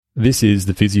This is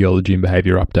the Physiology and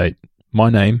Behaviour Update. My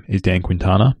name is Dan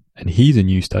Quintana, and here's a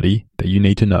new study that you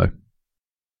need to know.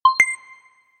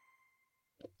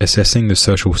 Assessing the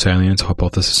social salience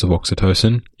hypothesis of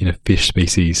oxytocin in a fish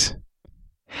species.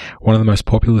 One of the most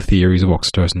popular theories of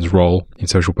oxytocin's role in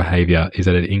social behaviour is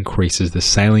that it increases the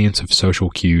salience of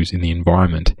social cues in the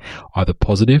environment, either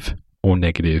positive or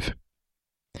negative.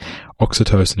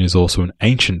 Oxytocin is also an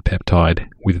ancient peptide,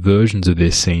 with versions of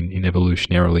this seen in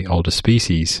evolutionarily older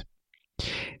species.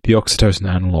 The oxytocin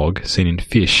analogue seen in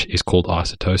fish is called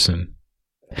isotocin.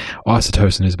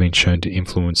 Isotocin has been shown to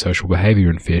influence social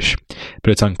behaviour in fish, but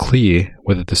it's unclear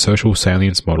whether the social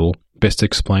salience model best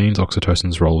explains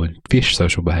oxytocin's role in fish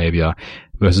social behaviour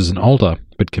versus an older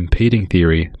but competing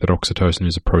theory that oxytocin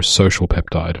is a prosocial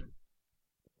peptide.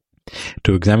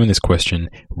 To examine this question,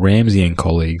 Ramsey and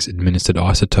colleagues administered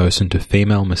isotocin to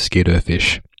female mosquito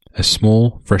fish, a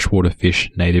small freshwater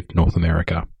fish native to North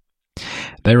America.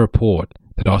 They report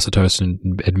that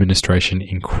isotocin administration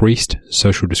increased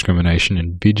social discrimination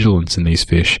and vigilance in these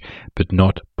fish, but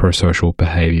not prosocial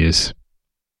behaviours.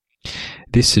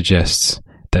 This suggests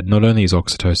that not only is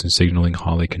oxytocin signalling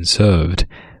highly conserved,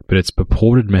 but its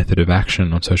purported method of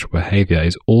action on social behaviour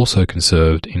is also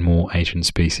conserved in more ancient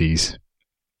species.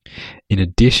 In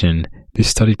addition, this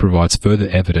study provides further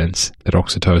evidence that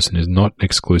oxytocin is not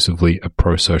exclusively a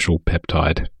prosocial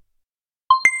peptide.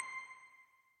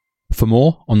 For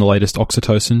more on the latest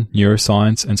oxytocin,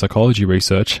 neuroscience and psychology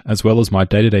research, as well as my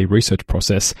day-to-day research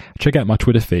process, check out my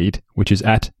Twitter feed, which is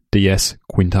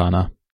 @DSQuintana.